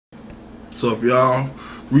What's up, y'all?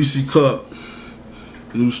 Reece'cee Cup.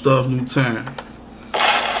 New stuff, new time.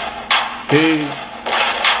 Hey,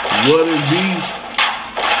 what it be?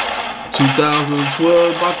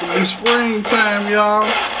 2012, about to be springtime, y'all.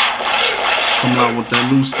 Coming out with that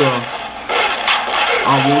new stuff.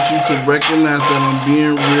 I want you to recognize that I'm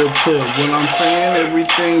being real clear when I'm saying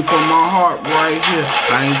everything from my heart right here.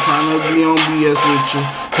 I ain't trying to be on BS with you.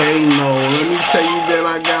 Hey, no, let me tell you that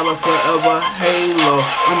I got a forever halo.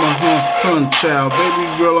 I'm a hun child, baby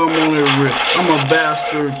girl, I'm on it real. I'm a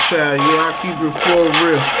bastard child, yeah, I keep it for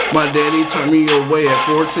real. My daddy turned me away at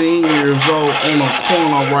 14 years old on a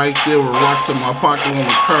corner right there with rocks in my pocket on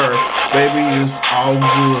the curb. Baby, it's all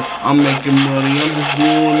good. I'm making money, I'm just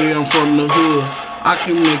doing it, I'm from the hood. I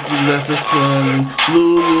can make you laugh, it's funny.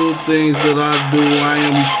 Little things that I do, I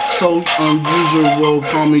am so unusual.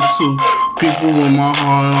 Call me two people with my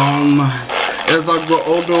heart all night. As I grow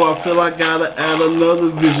older, I feel I gotta add another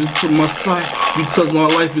vision to my sight, because my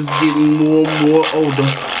life is getting more and more older.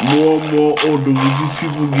 More and more older with these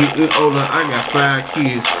people getting older. I got 5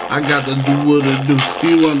 kids, I got to do what I do.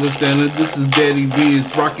 You understand that this is Daddy B's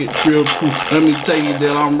Rocket real cool. Let me tell you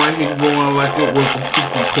that I'm right here going like it was a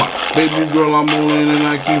cuckoo clock. Baby girl, I'm on in and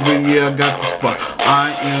I keep it, yeah, I got the spot.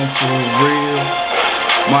 I am for real.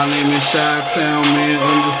 My name is Chi-Town, man,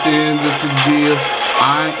 understand just the deal.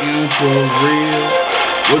 I am for real.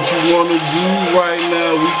 What you wanna do right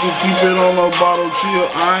now, we can keep it on a bottle chill.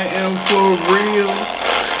 I am for real.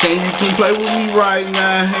 Can you come play with me right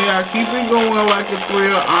now? Hey, I keep it going like a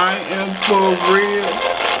thrill. I am for real.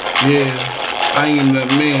 Yeah, I am that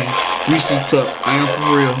man. Reece'cee Cup, I am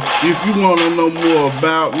for real. If you wanna know more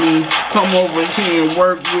about me, come over here and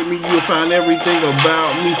work with me. You'll find everything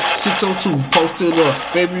about me. 602, post it up.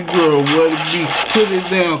 Baby girl, what it be? Put it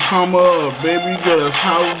down, comma up. Baby girl, that's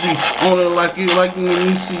how it be. On it like you like me, let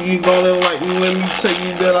me see you gon' like me. Let me tell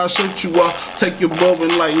you that I shut you off. Take your bub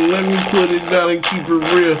and like me. Let me put it down and keep it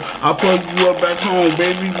real. I plug you up back home.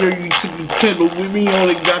 Baby girl, you took the candle with me,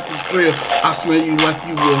 only got the thrill. I smell you like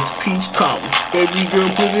you was peach cobbler. Baby girl,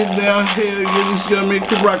 put it down. Hell yeah, this gonna make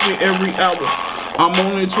a rocket every hour. I'm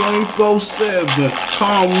on it 24/7.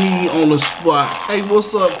 Call me on the spot. Hey,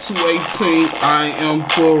 what's up, 218? I am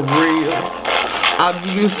for real. I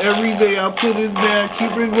do this every day. I put it down,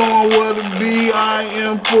 keep it going. What it be? I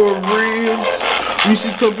am for real.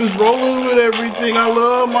 Reece'cee Cup is rolling with everything. I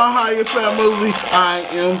love my higher family. I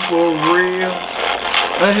am for real.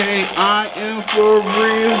 Hey, I am for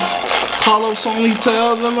real. Call up Sony,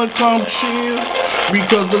 tell them to come chill,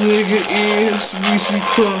 because the nigga is Reece'cee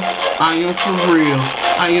Cup. I am for real.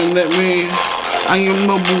 I am that man. I am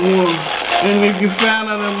 #1. And if you found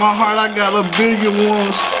out in my heart, I got a billion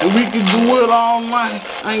ones, and we can do it all night.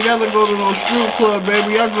 I ain't gotta go to no strip club,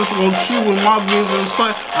 baby. I just want you with my vision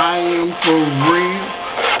sight. I am for real.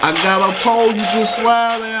 I got a pole you can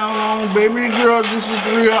slide down on. Baby girl, this is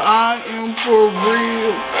real. I am for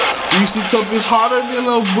real. Reece'cee Cup is harder than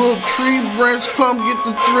a book. Tree branch, come get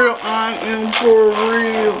the thrill. I am for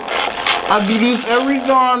real. I do this every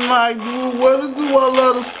darn night. Do what it do, I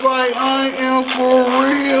love the sight. I am for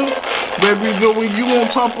real. Baby girl, when you on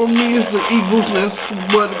top of me, it's the eagle's nest.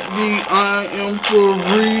 What it be? I am for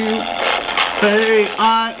real. Hey,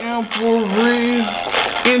 I am for real.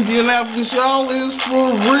 Indianapolis, y'all, is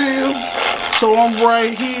for real. So I'm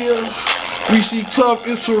right here. Reece'cee Cup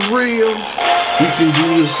is for real. We can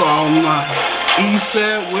do this all night. East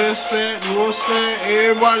side, west side, north side,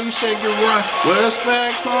 everybody shake it right. West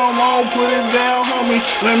side, come on, put it down, homie.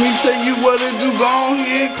 Let me tell you what it do. Go on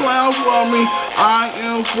here, clown for me. I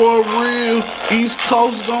am for real. East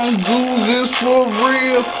Coast gon' do this for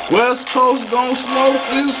real. West Coast gon' smoke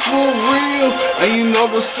this for real. And you know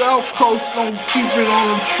the South Coast gon' keep it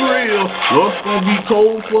on the trail. North gon' be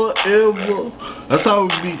cold forever. That's how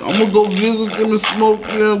it be. I'm gonna go visit them and smoke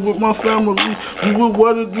them with my family. Do it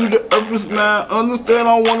what it do, the earth is mine. Understand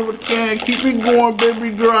I'm one of a kind. Keep it going, baby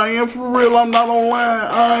girl. I am for real, I'm not online.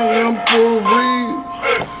 I am for real.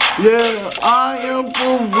 Yeah, I am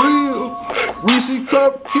for real. Reece'cee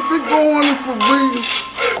Cup, keep it going for real.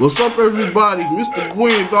 What's up, everybody? Mr.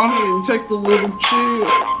 Gwen, go ahead and take a little chill.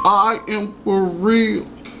 I am for real.